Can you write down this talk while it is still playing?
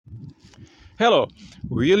Hello,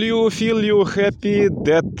 will you feel you happy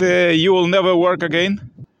that you will never work again?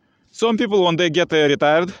 Some people when they get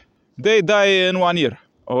retired, they die in 1 year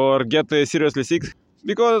or get seriously sick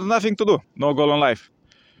because nothing to do, no goal in life.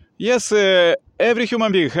 Yes, every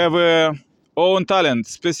human being have own talent,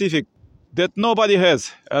 specific, that nobody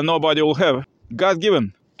has and nobody will have, God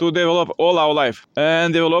given to develop all our life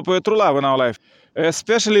and develop true love in our life.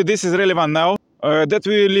 Especially this is relevant now that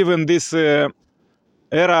we live in this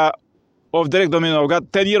era of direct dominion of God,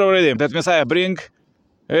 10 years already, that Messiah bring,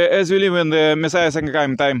 as we live in the Messiah's second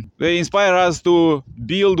coming time. They inspire us to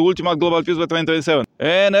build ultimate global peace by 2027.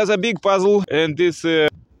 And as a big puzzle in this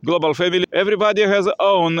global family, everybody has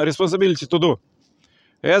own responsibility to do.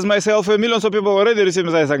 As myself, millions of people already receive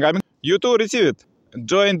Messiah's second coming. You too receive it.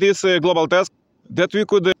 Join this global task that we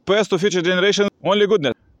could pass to future generations only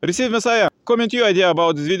goodness. Receive Messiah. Comment your idea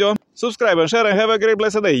about this video. Subscribe and share and have a great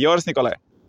blessed day. Yours, Nikolai.